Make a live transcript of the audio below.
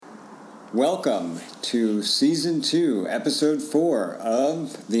Welcome to Season 2, Episode 4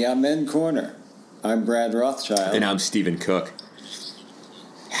 of The Amen Corner. I'm Brad Rothschild. And I'm Stephen Cook.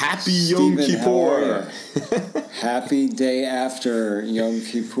 Happy Yom Kippur! Happy day after Yom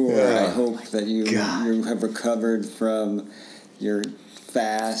Kippur. I hope that you have recovered from your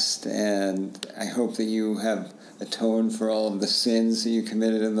fast, and I hope that you have atoned for all of the sins that you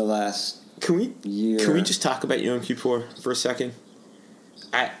committed in the last year. Can we just talk about Yom Kippur for a second?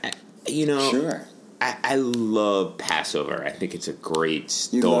 Sure. I love Passover. I think it's a great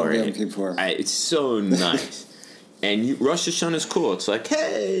story. You love Yom Kippur. It's so nice. And Rosh Hashanah is cool. It's like,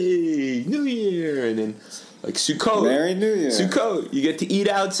 hey, New Year. And then, like, Sukkot. Merry New Year. Sukkot. You get to eat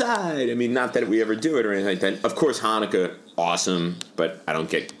outside. I mean, not that we ever do it or anything like that. Of course, Hanukkah, awesome. But I don't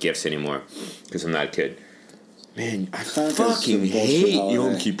get gifts anymore because I'm not a kid. Man, I fucking hate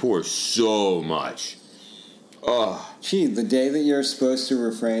Yom Kippur so much. Oh. Gee, the day that you're supposed to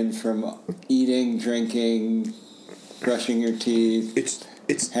refrain from eating, drinking, brushing your teeth,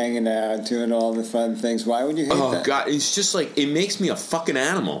 it's hanging out, doing all the fun things. Why would you hate that? Oh, God, it's just like, it makes me a fucking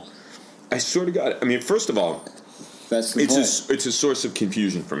animal. I swear to God. I mean, first of all, that's the point. It's a source of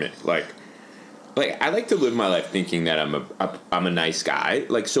confusion for me. Like I like to live my life thinking that I'm a nice guy.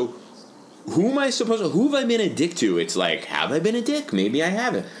 Like, so who have I been a dick to? It's like, have I been a dick? Maybe I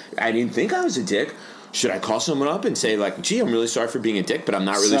haven't. I didn't think I was a dick. Should I call someone up and say, like, gee, I'm really sorry for being a dick, but I'm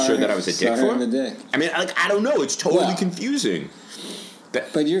not really sure that I was a dick for him? I mean, like, I don't know. It's totally confusing.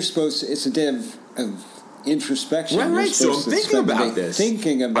 But you're supposed to, it's a day of introspection. Right. So I'm thinking about this. I'm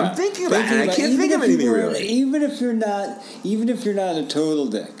thinking about it, and I can't think of anything really. Even if you're not a total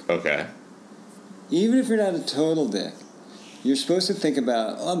dick. Okay. Even if you're not a total dick, you're supposed to think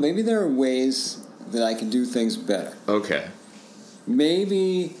about, maybe there are ways that I can do things better. Okay.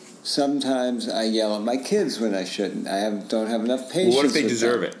 Maybe sometimes I yell at my kids when I shouldn't. Don't have enough patience. What if they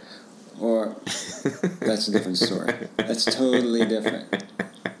deserve it? Or that's a different story. That's totally different.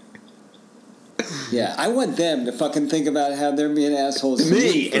 Yeah, I want them to fucking think about how they're being assholes to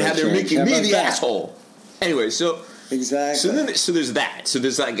me and how they're making me the asshole. Anyway, so exactly. So there's that. So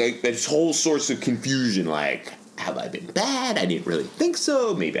there's like this whole source of confusion. Like, have I been bad? I didn't really think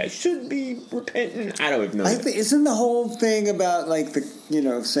so. Maybe I should be repentant. I don't even know. Isn't the whole thing about like the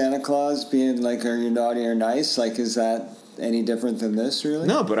Santa Claus being like, are you naughty or nice? Like, is that any different than this, really?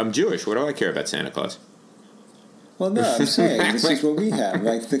 No, but I'm Jewish. What do I care about Santa Claus? Well, no, I'm saying this is what we have.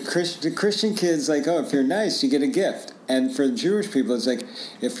 Like the Christian kids, like, if you're nice, you get a gift, and for Jewish people, it's like,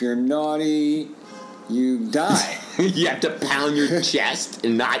 if you're naughty, you die. You have to pound your chest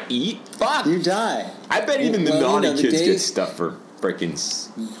and not eat? Fuck. You die. I bet even the naughty kids get stuff for freaking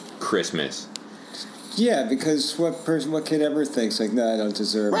Christmas. Yeah, because what kid ever thinks, like, no, I don't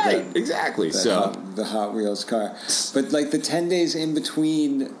deserve exactly. The Hot Wheels car. But, like, the 10 days in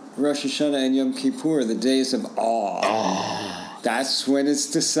between Rosh Hashanah and Yom Kippur, the days of awe, that's when it's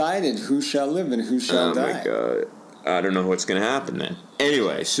decided who shall live and who shall die. Oh, my God. I don't know what's going to happen then.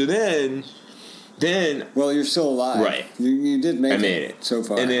 Anyway, so then... Well, you're still alive. Right. You did make it. I made it. So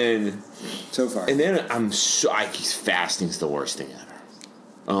far. And then... So far. And then fasting's the worst thing ever.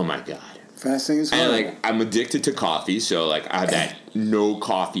 Oh, my God. Fasting is horrible. And, like, I'm addicted to coffee, so, like, I have that no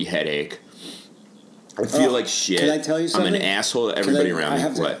coffee headache. I feel like shit. Can I tell you something? I'm an asshole to everybody around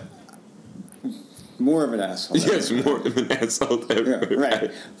me. What? More of an asshole. Yes, more of an asshole to everybody. Yeah,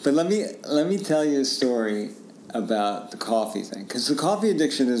 right. But let me tell you a story about the coffee thing, because the coffee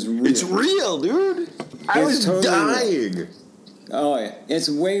addiction is real. It's real, dude. I was totally dying. Real. Oh, yeah. It's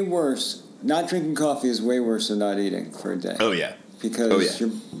way worse. Not drinking coffee is way worse than not eating for a day. Oh, yeah. Because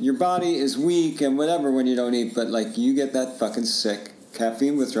your body is weak and whatever when you don't eat, but like you get that fucking sick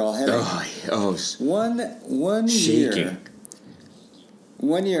caffeine withdrawal headache. One year.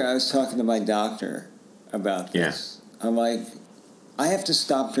 One year I was talking to my doctor about this. Yeah. I'm like, I have to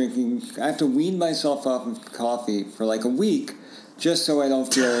stop drinking. I have to wean myself off of coffee for like a week just so I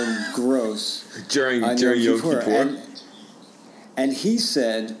don't feel gross during Yom Kippur. And he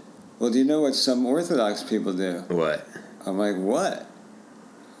said, well, do you know what some Orthodox people do? What? I'm like, what?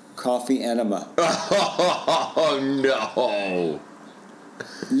 Coffee enema. Oh, no.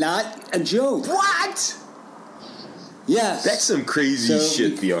 Not a joke. What? Yes. That's some crazy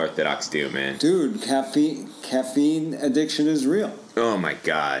shit the Orthodox do, man. Dude, caffeine addiction is real. Oh, my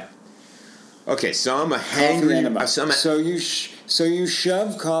God. Okay, so I'm a hangry... So you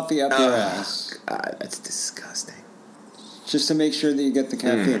shove coffee up your ass. God, that's disgusting. Just to make sure that you get the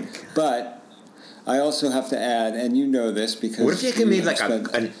caffeine. But... I also have to add, and you know this because... What if you can make like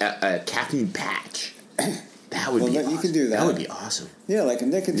a caffeine patch? That would be awesome. You can do that. That would be awesome. Yeah, like a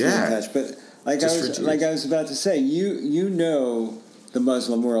nicotine patch. But like I was about to say, you know the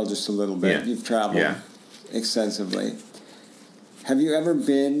Muslim world just a little bit. Yeah. You've traveled extensively. Have you ever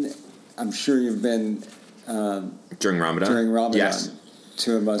been? I'm sure you've been during Ramadan. Yes.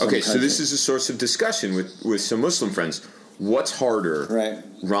 To a Muslim country. So this is a source of discussion with some Muslim friends. What's harder,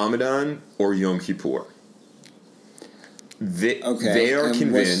 Ramadan or Yom Kippur? They are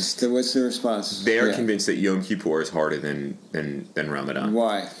convinced. What's the response? They are convinced that Yom Kippur is harder than Ramadan.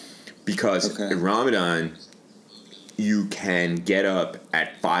 Why? Because in Ramadan, you can get up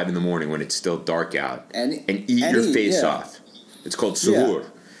at 5 a.m. when it's still dark out and eat your face off. It's called suhoor.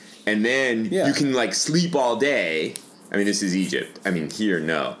 And then you can like sleep all day. I mean, this is Egypt. I mean, here,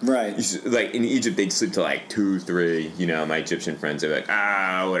 no. Right. Like in Egypt, they'd sleep till like 2, 3. You know, my Egyptian friends are like,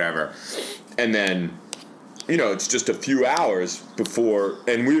 whatever. And then, you know, it's just a few hours before.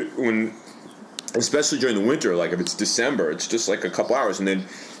 And especially during the winter, like if it's December, it's just like a couple hours, and then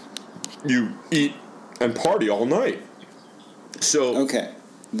you eat and party all night. So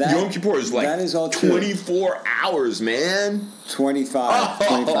Yom Kippur is like 24 hours, man. 25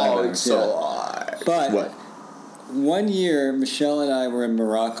 hours. It's so hard. But what? One year, Michelle and I were in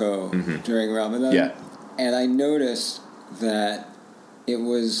Morocco during Ramadan, and I noticed that it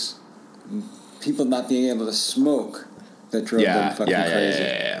was people not being able to smoke that drove them fucking crazy.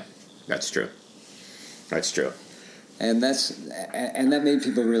 Yeah. That's true. And that made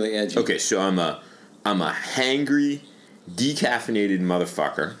people really edgy. Okay, so I'm a hangry, decaffeinated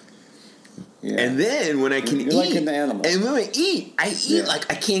motherfucker. Yeah. And then when I can eat, like an animal. And when I eat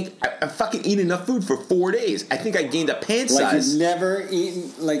like I can't. I fucking eat enough food for 4 days. I think I gained a pant size. You've never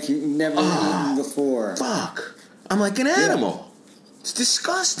eaten before. Fuck! I'm like an animal. Yeah. It's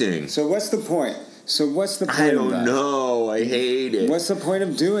disgusting. So what's the point? I don't know. I hate it. What's the point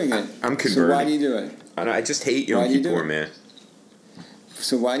of doing it? I'm converted. So why do you do it? I just hate Yom Kippur, man.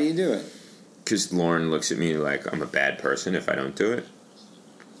 So why do you do it? Because Lauren looks at me like I'm a bad person if I don't do it.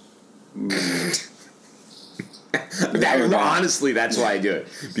 Honestly, that's why I do it.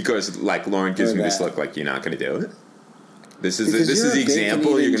 Because like Lauren gives me this look like you're not going to do it. This is the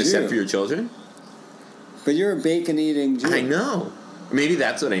example you're going to set for your children. But you're a bacon eating Jew. I know. Maybe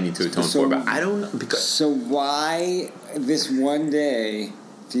that's what I need to atone for, but I don't know. So why this one day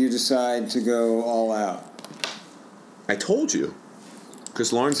do you decide to go all out? I told you.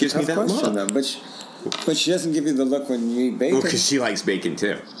 Because Lauren gives me that look. Though, but she doesn't give you the look when you eat bacon. Well, because she likes bacon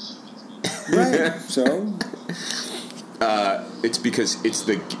too. Right. So it's because it's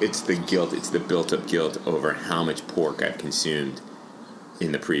the guilt. It's the built-up guilt over how much pork I've consumed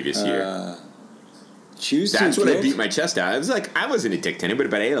in the previous year. That's what I beat my chest out. I was like, I wasn't a dick to anybody,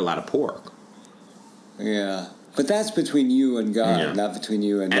 but I ate a lot of pork. Yeah, but that's between you and God, not between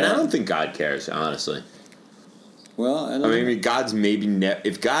you and God. And I don't think God cares, honestly. Well, I mean, God's maybe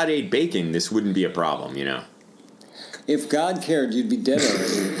if God ate bacon, this wouldn't be a problem, you know. If God cared, you'd be dead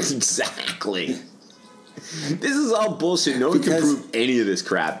already. Exactly. This is all bullshit. No one can prove any of this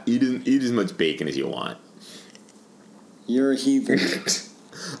crap. Eat as much bacon as you want. You're a heathen.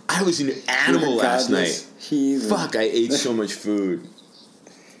 I was an animal last night. Heathen. Fuck, I ate so much food.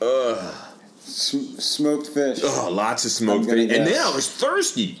 Ugh. Smoked fish. Oh, lots of smoked fish. And then I was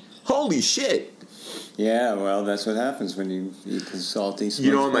thirsty. Holy shit. Yeah, well, that's what happens when you eat the salty smoked fish.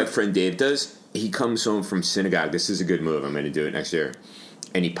 You know what my friend Dave does? He comes home from synagogue. This is a good move. I'm going to do it next year.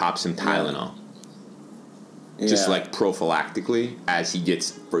 And he pops some Tylenol. Yeah. Just like prophylactically as he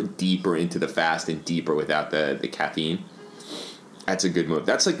gets deeper into the fast and deeper without the caffeine. That's a good move.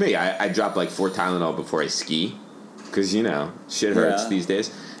 That's like me. I drop like 4 Tylenol before I ski. Because, you know, shit hurts these days.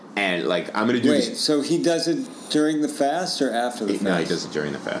 And like, I'm going to do this. Wait, so he does it during the fast or after the fast? No, he does it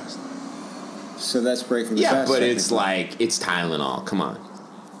during the fast. So that's breaking the fast. Yeah, but it's like, it's Tylenol. Come on.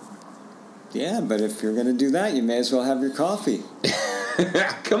 Yeah, but if you're going to do that, you may as well have your coffee.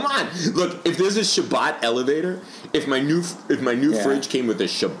 Come on. Look, if there's a Shabbat elevator, if my new fridge came with a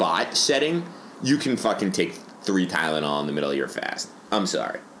Shabbat setting, you can fucking take 3 Tylenol in the middle of your fast. I'm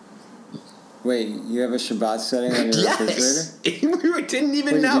sorry. Wait, you have a Shabbat setting on your refrigerator? We didn't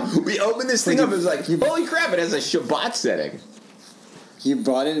even know. We opened this thing up and it was like, holy crap, it has a Shabbat setting. You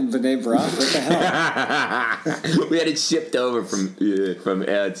bought it in B'nai B'rach? What the hell? We had it shipped over from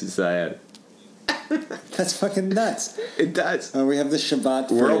Eretz Yisrael. That's fucking nuts. It does. Oh, we have the Shabbat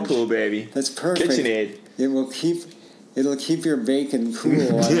fridge. Whirlpool, baby. That's perfect. KitchenAid. It'll keep your bacon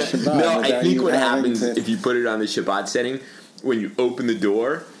cool on Shabbat. No, I think what happens if you put it on the Shabbat setting, when you open the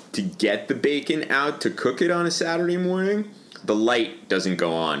door to get the bacon out to cook it on a Saturday morning, the light doesn't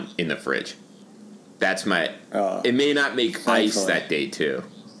go on in the fridge. That's my... it may not make ice that day, too.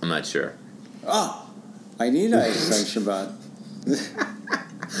 I'm not sure. I need ice on Shabbat.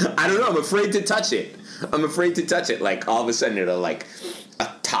 I don't know. I'm afraid to touch it. Like, all of a sudden, it'll, like, a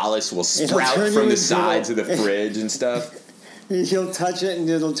talus will sprout from the sides of the fridge and stuff. You'll touch it, and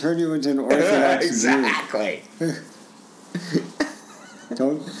it'll turn you into an Orthodox exactly.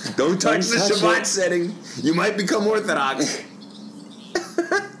 Don't touch the Shabbat setting. You might become Orthodox.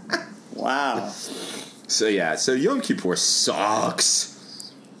 Wow. So Yom Kippur sucks.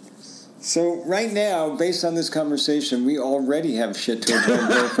 So right now, based on this conversation, we already have shit to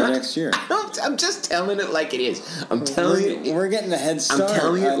enjoy for next year. I'm just telling it like it is. I'm telling you. We're getting a head start. I'm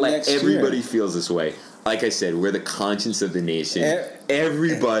telling it like everybody year. feels this way. Like I said, we're the conscience of the nation.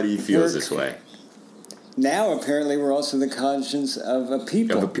 Everybody feels this way. Now, apparently, we're also the conscience of a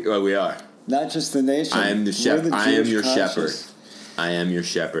people. Well, we are. Not just the nation. I am the shepherd. I am your shepherd. I am your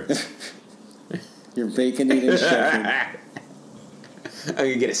shepherd. Your bacon-eating shepherd. I'm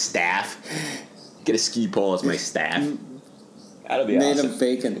going to get a staff. Get a ski pole as my staff. That'll be made awesome. Of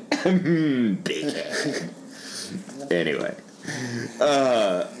bacon. Bacon. Anyway.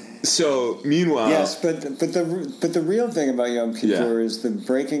 So, meanwhile... Yes, but the real thing about Yom Kippur is the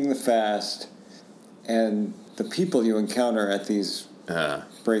breaking the fast and the people you encounter at these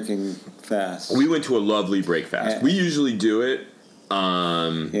breaking fasts. We went to a lovely break fast. We usually do it, but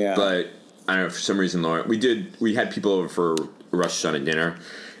I don't know, for some reason, Lauren... We had people over for Rosh Hashanah dinner,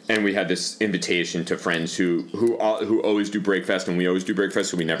 and we had this invitation to friends who always do breakfast, and we always do breakfast,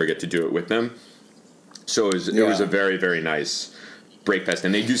 so we never get to do it with them. So it was a very, very nice breakfast,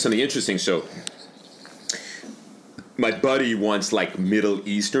 and they do something interesting. So my buddy wants like Middle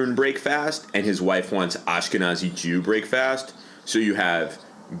Eastern breakfast, and his wife wants Ashkenazi Jew breakfast. So you have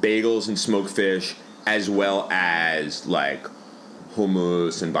bagels and smoked fish, as well as like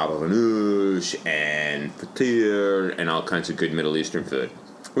hummus and baba ganoush and fatir and all kinds of good Middle Eastern food,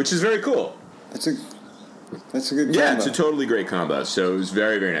 which is very cool. That's a good combo. Yeah, it's a totally great combo. So it was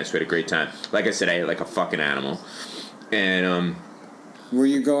very, very nice. We had a great time. Like I said, I ate like a fucking animal. And were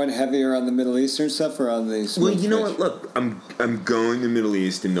you going heavier on the Middle Eastern stuff or on the smoked Well, you know fish? what? Look, I'm going to the Middle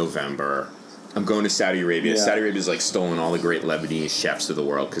East in November. I'm going to Saudi Arabia. Yeah. Saudi Arabia's like stolen all the great Lebanese chefs of the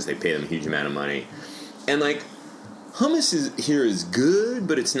world because they pay them a huge amount of money. And like hummus is good,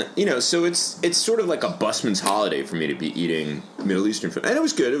 but it's not, so it's sort of like a busman's holiday for me to be eating Middle Eastern food. And it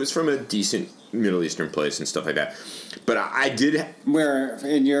was good. It was from a decent Middle Eastern place and stuff like that. But I did... Where?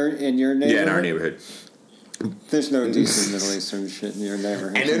 In your neighborhood? Yeah, in our neighborhood. There's no decent Middle Eastern shit in your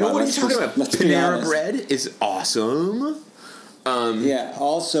neighborhood. And what are you talking about? Panera Bread is awesome. Yeah,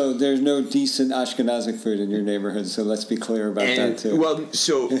 also, there's no decent Ashkenazic food in your neighborhood, so let's be clear about that, too. Well,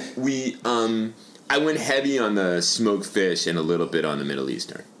 so we... I went heavy on the smoked fish and a little bit on the Middle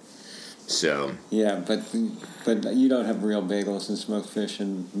Eastern. So... Yeah, but you don't have real bagels and smoked fish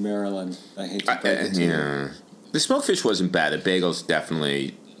in Maryland. I hate to break it to you. The smoked fish wasn't bad. The bagels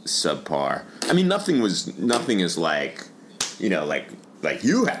definitely subpar. I mean, nothing is like, like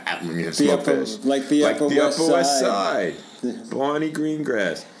you have smoked fish. Like the Upper West Side. Bonnie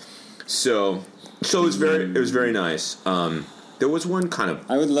Greengrass. So it was very nice. There was one kind of...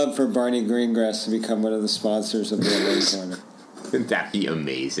 I would love for Barney Greengrass to become one of the sponsors of the MA Corner. Wouldn't that be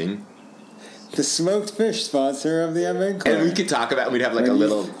amazing? The smoked fish sponsor of the MA Corner. And we could talk about... We'd have like a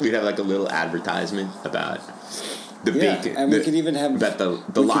little advertisement about the bacon. And we could even have... About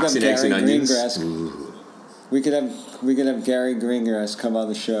the lox and eggs and onions. We could have Gary Greengrass come on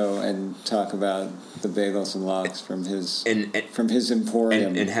the show and talk about the bagels and lox from his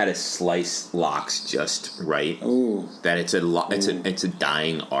emporium, and how to slice lox just right. Ooh, that it's a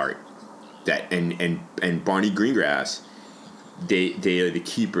dying art. That and Barney Greengrass, they are the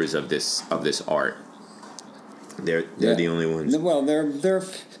keepers of this art. They're the only ones. Well, there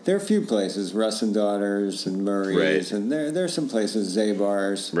are a few places, Russ and Daughters and Murray's, right. And there are some places,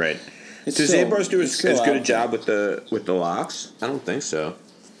 Zabar's. Right. Does Zabar's do as good a job with the lox? I don't think so.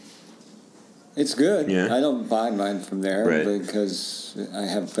 It's good. Yeah. I don't buy mine from there because I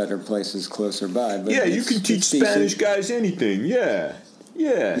have better places closer by. But yeah, you can teach Spanish guys anything. Yeah,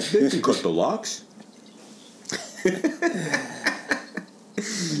 they can cut the lox.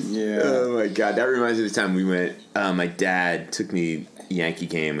 Yeah. Oh my God, that reminds me of the time we went. My dad took me Yankee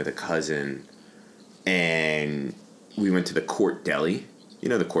game with a cousin, and we went to the Court Deli. You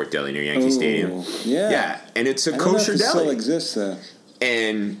know the Court Deli near Yankee Stadium? Yeah. Yeah, and it's a I kosher don't know if it deli. still exists, though.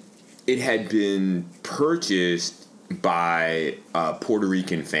 And it had been purchased by a Puerto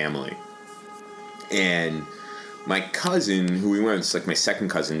Rican family. And my cousin, who we went with, it's like my second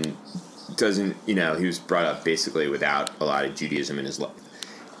cousin, doesn't, he was brought up basically without a lot of Judaism in his life.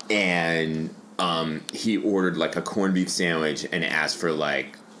 And he ordered like a corned beef sandwich and asked for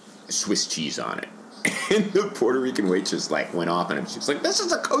like Swiss cheese on it. And the Puerto Rican waitress like went off on him. She was like, "This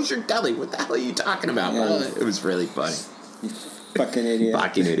is a kosher deli. What the hell are you talking about?" Yeah. It was really funny. You fucking idiot.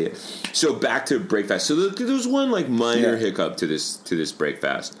 Fucking idiot. So back to Breakfast. So there was one like minor hiccup to this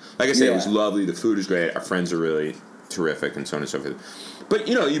Breakfast. Like I said, it was lovely. The food is great. Our friends are really terrific, and so on and so forth. But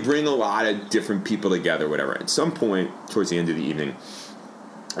you bring a lot of different people together, whatever. At some point towards the end of the evening,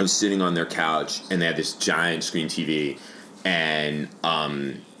 I was sitting on their couch, and they had this giant screen TV. And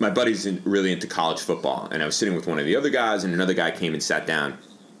my buddy's really into college football, and I was sitting with one of the other guys, and another guy came and sat down.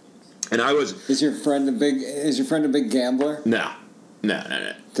 And I was. Is your friend a big gambler? No.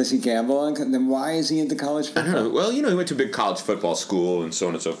 Does he gamble on? Then why is he into college football? I don't know. Well, he went to a big college football school and so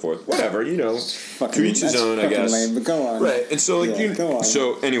on and so forth. Whatever, to each his own, I guess. Lame, but go on. Right, and so go on.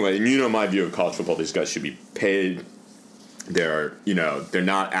 So anyway, my view of college football. These guys should be paid. They're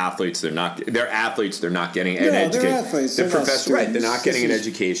not athletes. They're athletes. They're not getting an education. They're athletes. They're professors. Right. They're not getting an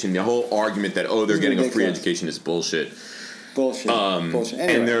education. The whole argument that they're getting a free education is bullshit. Bullshit. Anyway,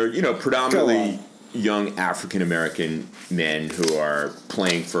 and they're predominantly young African American men who are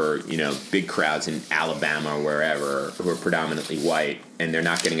playing for big crowds in Alabama or wherever, who are predominantly white, and they're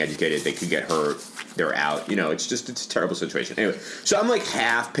not getting educated. They could get hurt. They're out. It's a terrible situation. Anyway, so I'm like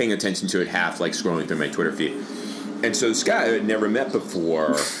half paying attention to it, half like scrolling through my Twitter feed. And so this guy who had never met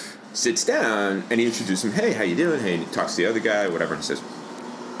before sits down, and he introduces him. Hey, how you doing? Hey, and he talks to the other guy, whatever, and says,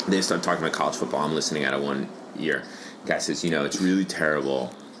 they start talking about college football. I'm listening out of one ear. The guy says, it's really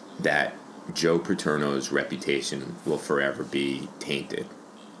terrible that Joe Paterno's reputation will forever be tainted.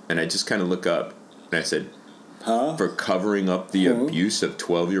 And I just kind of look up, and I said, for covering up the abuse of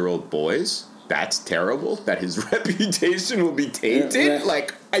 12-year-old boys? That's terrible? That his reputation will be tainted?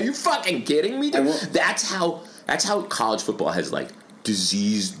 Like, are you fucking kidding me? That's how college football has,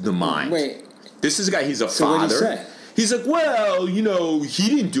 diseased the mind. Wait. This is a guy, he's a father. What did he say? He's like, well, he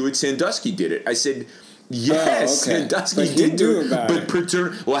didn't do it. Sandusky did it. I said, yes, Sandusky did do it. But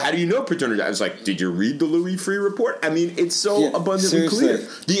Paterno, how do you know Paterno? I was like, did you read the Louis Freeh report? I mean, it's so abundantly clear.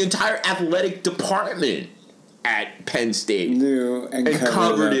 The entire athletic department at Penn State knew and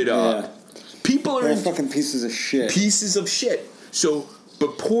covered it up. Yeah. People are fucking pieces of shit. Pieces of shit. So...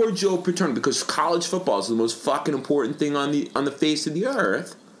 But poor Joe Paterno, because college football is the most fucking important thing on the face of the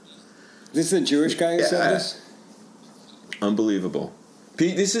earth. This is a Jewish guy who said this? Unbelievable.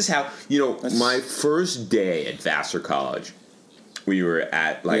 This is how, my first day at Vassar College, we were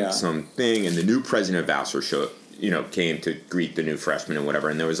at some thing, and the new president of Vassar came to greet the new freshmen and whatever,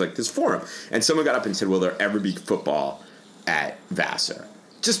 and there was this forum. And someone got up and said, will there ever be football at Vassar?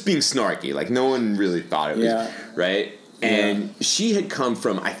 Just being snarky, no one really thought it was, right? And she had come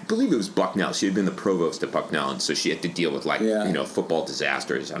from, I believe it was Bucknell. She had been the provost at Bucknell, and so she had to deal with football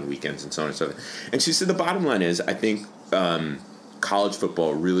disasters on weekends and so on and so forth. And she said the bottom line is, I think college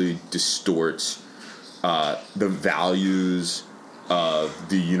football really distorts the values of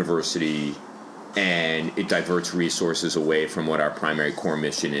the university, and it diverts resources away from what our primary core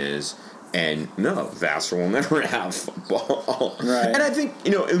mission is. And no, Vassar will never have football. Right. And I think,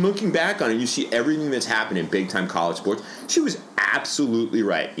 in looking back on it, you see everything that's happened in big-time college sports. She was absolutely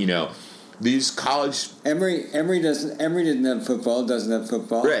right. These college... Emory didn't have football, doesn't have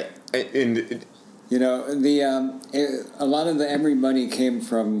football. Right. And a lot of the Emory money came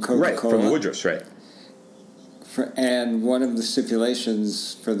from Coca-Cola. Right, from Woodruff's, right. And one of the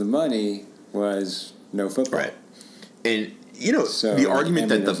stipulations for the money was no football. Right. And... the argument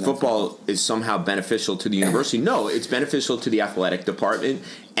that the football is somehow beneficial to the university, no, it's beneficial to the athletic department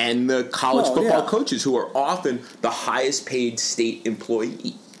and the college football coaches, who are often the highest paid state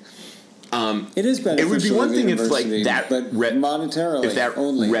employee. It is beneficial. It would be one thing if that, but monetarily, if that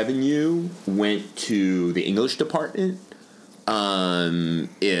only. revenue went to the English department,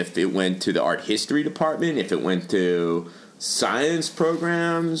 if it went to the art history department, if it went to science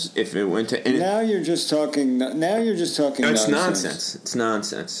programs, if it went to... Now you're just talking It's nonsense. It's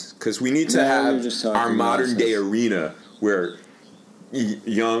nonsense. Because we need to have our modern day arena where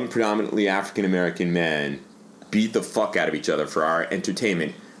young, predominantly African-American men beat the fuck out of each other for our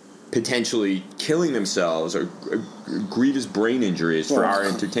entertainment, potentially killing themselves or grievous brain injuries for our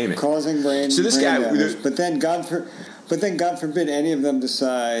entertainment. Causing brain damage. But then God forbid any of them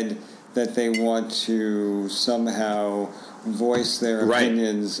decide that they want to somehow voice their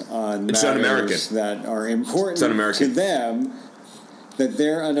opinions on matters that are important to them, that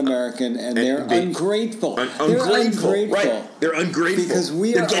they're un-American and they're ungrateful. They're ungrateful. Right. They're ungrateful. Because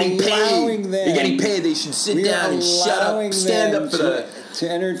they're getting paid. They're getting paid. They should sit down and shut up. Stand up to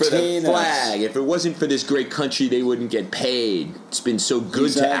entertain for the flag. If it wasn't for this great country, they wouldn't get paid. It's been so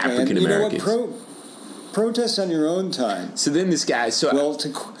good to African Americans. Protest on your own time. So then this guy...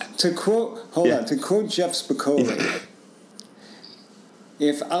 To quote Jeff Spicoli,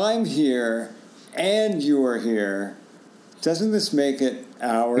 if I'm here and you're here, doesn't this make it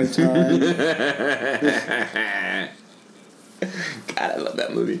our time? God, I love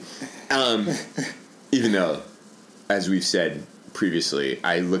that movie. Even though, as we've said previously,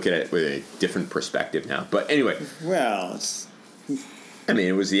 I look at it with a different perspective now. But anyway. Well, I mean,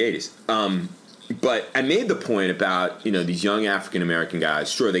 it was the 80s. But I made the point about, these young African-American guys.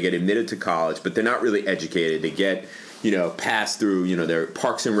 Sure, they get admitted to college, but they're not really educated. They get, passed through, their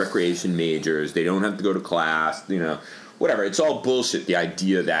parks and recreation majors. They don't have to go to class, whatever. It's all bullshit, the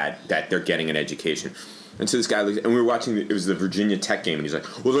idea that they're getting an education. And so this guy, and we were watching, it was the Virginia Tech game, and he's like,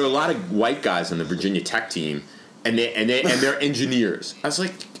 well, there are a lot of white guys on the Virginia Tech team, and they're engineers. I was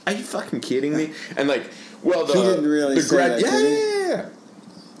like, are you fucking kidding me? And like, well, he didn't really say that, yeah.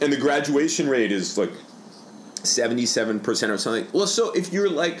 And the graduation rate is like 77% or something. Well, so if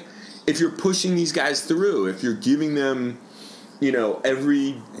you're pushing these guys through, if you're giving them,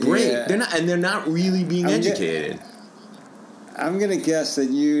 every break, they're not really being educated. I'm gonna guess that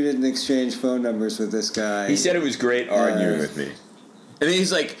you didn't exchange phone numbers with this guy. He said it was great arguing with me. And then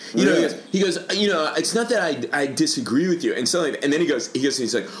he's like, really? he goes, it's not that I disagree with you, and so like, and then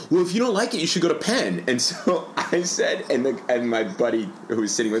he's like, well, if you don't like it, you should go to Penn. And so I said, and my buddy who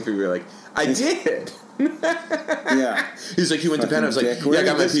was sitting with me, we were like, I did. Yeah. He's like, you went to Penn. I was like, yeah, I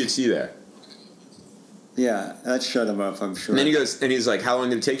got my PhD there. Yeah, that shut him up, I'm sure. And then he goes, and he's like, how long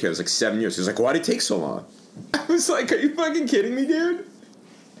did it take you? I was like, 7 years. He was like, why did it take so long? I was like, are you fucking kidding me, dude?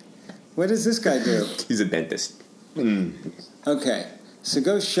 What does this guy do? He's a dentist. Okay, so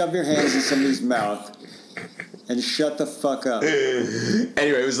go shove your hands in somebody's mouth and shut the fuck up.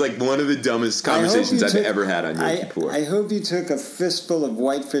 Anyway, it was like one of the dumbest conversations I've ever had on Yom Kippur. I hope you took a fistful of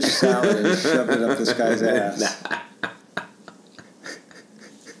whitefish salad and shoved it up this guy's ass.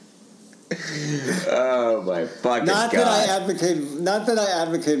 Oh my fucking God! Not that I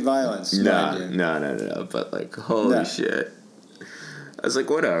advocate violence. No. But like, holy shit! I was like,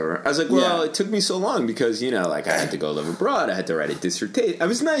 whatever. I was like, well, it took me so long because I had to go live abroad. I had to write a dissertation. I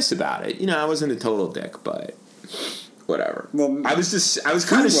was nice about it. I wasn't a total dick, but whatever. Well, I was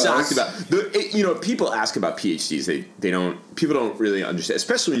kind of shocked about people ask about PhDs. People don't really understand,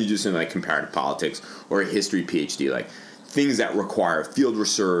 especially when you do something like comparative politics or a history PhD, like things that require field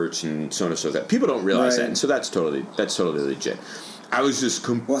research and so on and so forth. People don't realize that, and so that's totally legit. I was just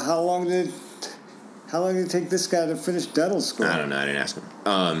well, how long did it take this guy to finish dental school? I don't know. I didn't ask him.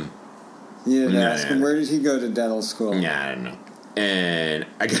 You didn't ask him. Where did he go to dental school? Yeah, I don't know. And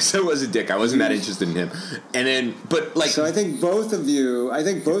I guess I was a dick. I wasn't that interested in him. And then, but like, so I think both of you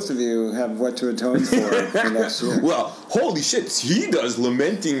have what to atone for next year. Well, holy shit, he does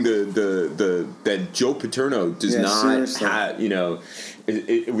lamenting that Joe Paterno does not have, we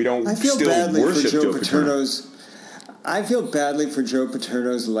don't. I feel still badly worship for Joe Paterno's. I feel badly for Joe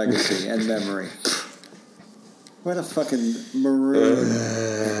Paterno's legacy and memory. What a fucking maroon.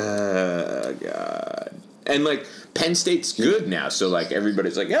 God. And like, Penn State's good now, so like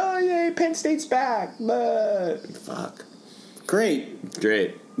everybody's like, oh yay, Penn State's back. But fuck. Great.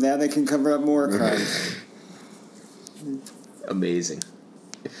 Now they can cover up more crimes. Amazing.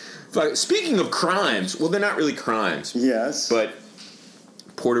 Fuck. Speaking of crimes, well, they're not really crimes. Yes. But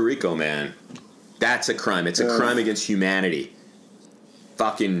Puerto Rico, man, that's a crime. It's a crime against humanity.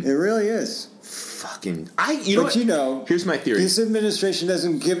 Fucking. It really is. Fucking. Here's my theory. This administration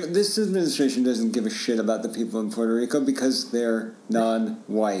doesn't give a shit about the people in Puerto Rico because they're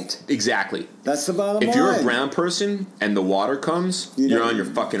non-white. Exactly. That's the bottom line. If you're a brown person and the water comes, you're on your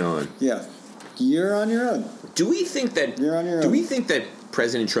fucking own. Yeah. You're on your own. Do we think that you're on your own? Do we think that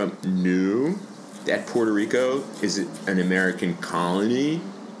President Trump knew that Puerto Rico is an American colony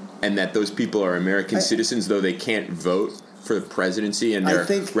and that those people are American citizens, though they can't vote for the presidency and their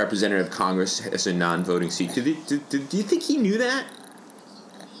representative Congress has a non-voting seat? Do you think he knew that?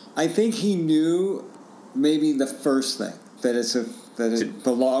 I think he knew maybe the first thing, that it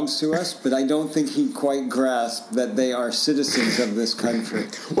belongs to us, but I don't think he quite grasped that they are citizens of this country.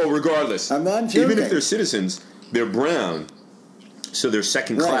 Well, regardless, I'm not joking. Even if they're citizens, they're brown, so they're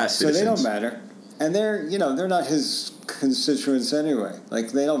second-class citizens. So they don't matter, and they're not his constituents anyway.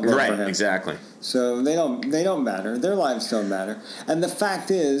 Like they don't vote for him. Right, exactly. So they don't matter. Their lives don't matter. And the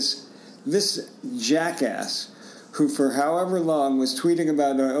fact is, this jackass who for however long was tweeting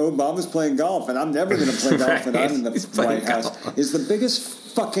about Obama's playing golf and I'm never going to play golf and I'm in the White House is the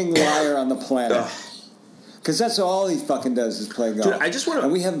biggest fucking liar on the planet. Because that's all he fucking does is play golf. Dude, I just want to.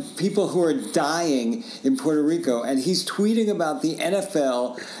 And we have people who are dying in Puerto Rico, and he's tweeting about the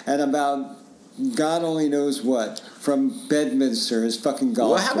NFL and about God only knows what from Bedminster, his fucking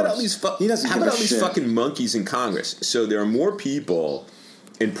golf course. How about all these fucking monkeys in Congress? So there are more people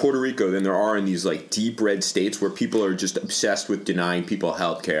in Puerto Rico than there are in these like deep red states where people are just obsessed with denying people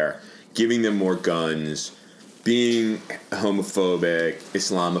health care, giving them more guns, being homophobic,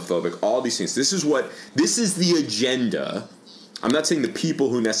 Islamophobic, all these things. This is the agenda. I'm not saying the people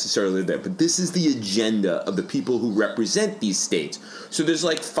who necessarily live there, but this is the agenda of the people who represent these states. So there's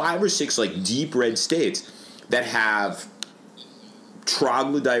like 5 or 6 like deep red states that have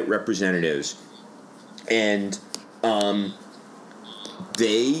troglodyte representatives, and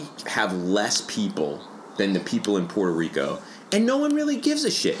they have less people than the people in Puerto Rico. And no one really gives a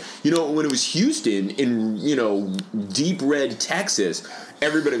shit. You know, when it was Houston in, you know, deep red Texas,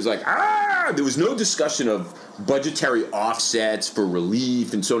 everybody was like, there was no discussion of budgetary offsets for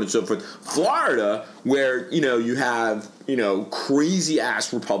relief and so on and so forth. Florida, where, you know, you have, you know,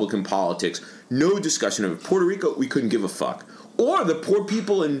 crazy-ass Republican politics, no discussion of it. Puerto Rico, we couldn't give a fuck. Or the poor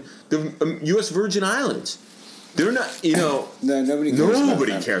people in the U.S. Virgin Islands. They're not, you know, nobody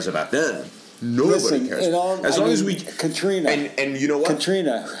cares about them. Nobody cares. As long as we Katrina and you know what?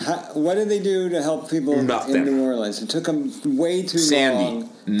 Katrina, what did they do to help people in New Orleans? It took them way too long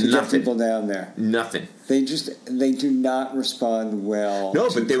to get people down there. Nothing. They do not respond well. No,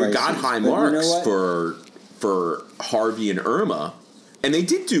 but they got high marks for Harvey and Irma, and they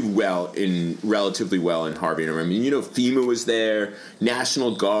did do relatively well in Harvey and Irma. I mean, you know, FEMA was there,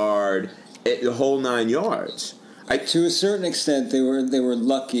 National Guard, the whole 9 yards. To a certain extent, they were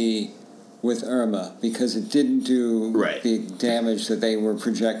lucky with Irma because it didn't do the damage that they were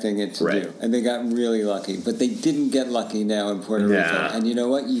projecting it to do, and they got really lucky. But they didn't get lucky now in Puerto Rico. And you know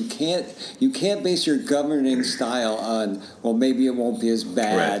what? You can't base your governing style on, well, maybe it won't be as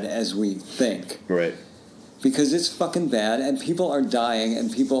bad as we think. Right. Because it's fucking bad, and people are dying,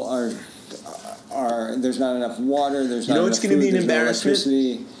 and people are there's not enough water. There's not enough food. You know, it's going to be an embarrassment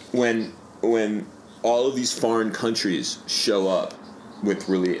when all of these foreign countries show up with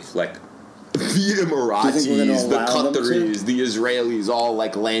relief, like the Emiratis, the Qataris, the Israelis, all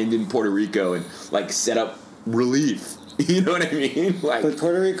like land in Puerto Rico and like set up relief. You know what I mean? Like, but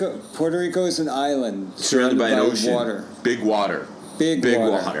Puerto Rico is an island surrounded by an ocean, big water,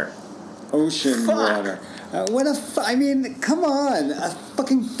 ocean water. I mean, come on! A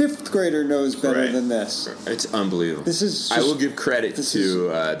fucking 5th grader knows better than this. It's unbelievable. This is. I will give credit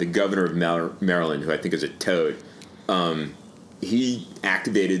to the governor of Maryland, who I think is a toad. He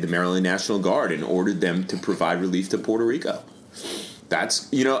activated the Maryland National Guard and ordered them to provide relief to Puerto Rico. That's,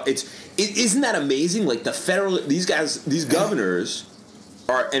 you know, isn't that amazing? Like these governors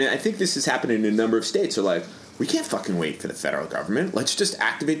are, and I think this is happening in a number of states, are like, we can't fucking wait for the federal government. Let's just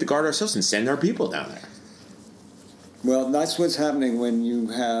activate the Guard ourselves and send our people down there. Well, that's what's happening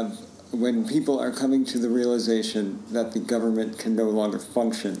when people are coming to the realization that the government can no longer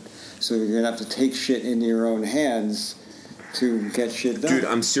function. So you're going to have to take shit into your own hands to get shit done. Dude,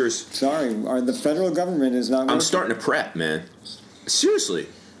 I'm serious. Sorry, the federal government is not working. I'm starting to prep, man. Seriously.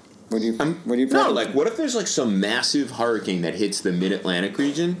 What do you prepping? No, like, what if there's like some massive hurricane that hits the Mid-Atlantic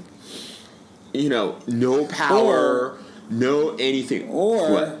region? You know, no power, no anything.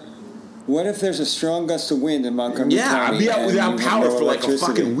 Or what if there's a strong gust of wind in Montgomery County? I'd be out without power for like a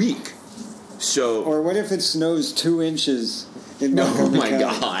fucking week. So. Or what if it snows 2 inches in Montgomery County? Oh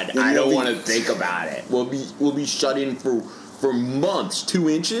my God! I don't want to think about it. We'll be shut in for months. 2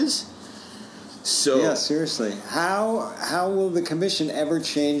 inches. So yeah, seriously, how will the commission ever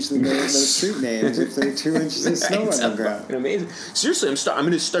change the name of those street names if there are 2 inches of snow on the ground? Amazing. Seriously, I'm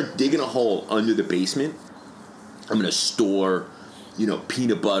going to start digging a hole under the basement. I'm going to store, you know,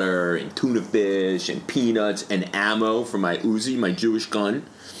 peanut butter and tuna fish and peanuts and ammo for my Uzi, my Jewish gun,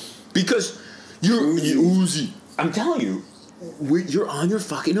 because you're Uzi. I'm telling you, you're on your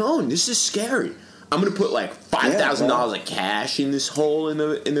fucking own. This is scary. I'm going to put like $5,000 of cash in this hole in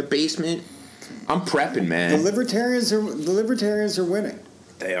the basement. I'm prepping, man. The libertarians are winning.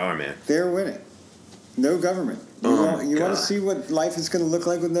 They are, man. They're winning. No government. You want to see what life is going to look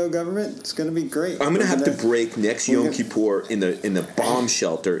like with no government? It's going to be great. I'm going to have to break next Yom Kippur in the bomb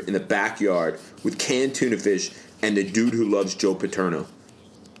shelter in the backyard with canned tuna fish and the dude who loves Joe Paterno.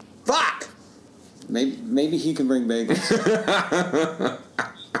 Fuck. Maybe he can bring bagels.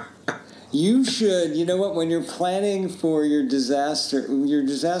 You should, you know what, when you're planning for your disaster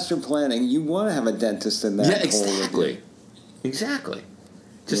planning, you want to have a dentist in that hole. Yeah, exactly.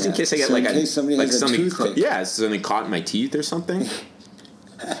 Just in case I get in case somebody has a toothache. Something caught in my teeth or something.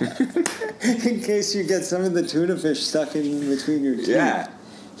 In case you get some of the tuna fish stuck in between your teeth. Yeah.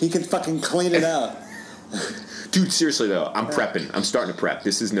 He can fucking clean it out. Dude, seriously though, I'm prepping. I'm starting to prep.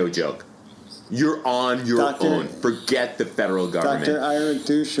 This is no joke. You're on your own. Forget the federal government. Dr. Ira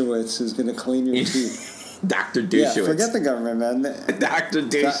Dushowitz is going to clean your teeth. Dr. Dushowitz. Yeah, forget the government, man. Dr.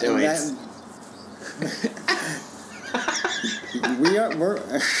 Dushowitz. We're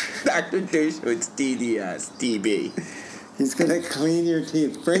Dr. Dushowitz, DDS, DB. He's going to clean your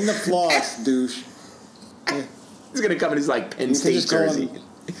teeth. Bring the floss, douche. He's going to come in his, like, Penn State jersey.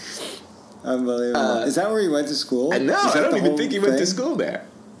 Unbelievable. Is that where he went to school? I don't even think he went to school there.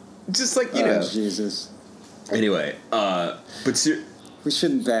 Just like, you know. Jesus. Anyway, we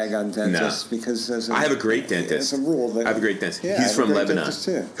shouldn't bag on dentists because I have a great dentist. It's a rule. I have a great dentist. Yeah, He's from Lebanon.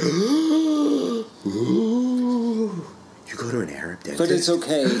 Too. You go to an Arab dentist, but it's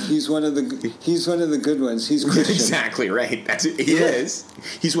okay. He's one of the good ones. He's Christian. Exactly right. That's it. He is.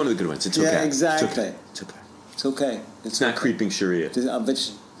 He's one of the good ones. It's okay. Yeah, exactly. It's okay. It's okay. It's not creeping Sharia.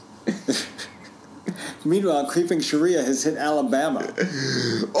 Meanwhile, creeping Sharia has hit Alabama.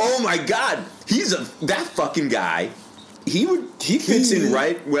 Oh my God! That fucking guy. He fits in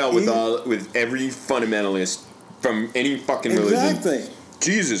right well with every fundamentalist from any fucking religion. Exactly.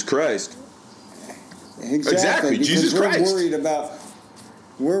 Jesus Christ. Exactly. Jesus Christ.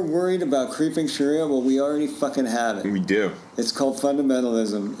 We're worried about creeping Sharia. Well, we already fucking have it. We do. It's called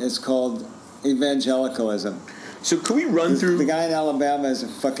fundamentalism. It's called evangelicalism. So can we run through... The guy in Alabama is a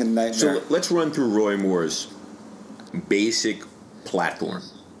fucking nightmare. So let's run through Roy Moore's basic platform.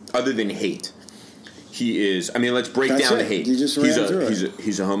 Other than hate. He is... I mean, let's break down the hate. You just ran through it.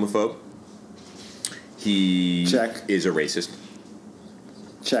 He's a homophobe. He Check. Is a racist.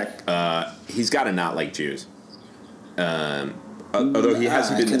 Check. He's got to not like Jews. Although he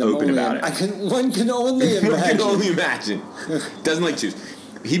hasn't been open about it. One can only imagine. One can only imagine. Doesn't like Jews.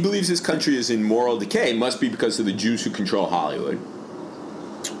 He believes his country is in moral decay. Must be because of the Jews who control Hollywood,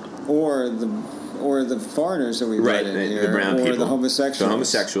 or the foreigners that we let in here, the brown people, the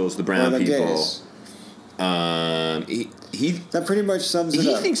homosexuals, the brown people. Gays. He that pretty much sums it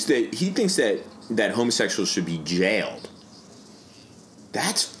up. He thinks that homosexuals should be jailed.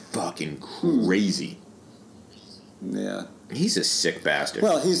 That's fucking crazy. Yeah. He's a sick bastard.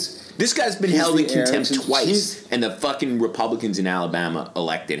 Well, this guy's been held in contempt twice, and the fucking Republicans in Alabama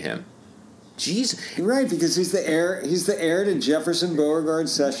elected him. Jeez. Right, because he's the heir. He's the heir to Jefferson Beauregard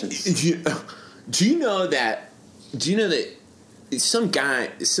Sessions. Do you know that some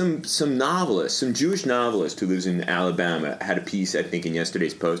guy, some novelist, some Jewish novelist who lives in Alabama had a piece, I think, in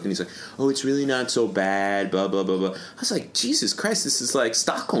yesterday's Post, and he's like, "Oh, it's really not so bad." Blah blah blah blah. I was like, Jesus Christ, this is like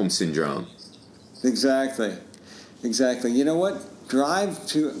Stockholm syndrome. Exactly. You know what? Drive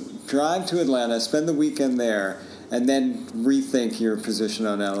to Atlanta, spend the weekend there, and then rethink your position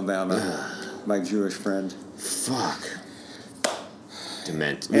on Alabama, my Jewish friend. Fuck. We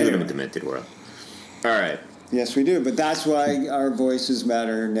live in a demented world. All right. Yes, we do, but that's why our voices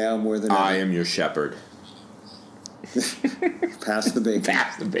matter now more than ever. I am your shepherd. Pass the bacon.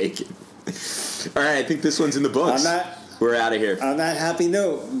 Pass the bacon. All right, I think this one's in the books. We're out of here. On that happy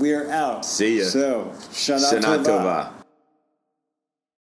note, we're out. See ya. So, Shana Tova.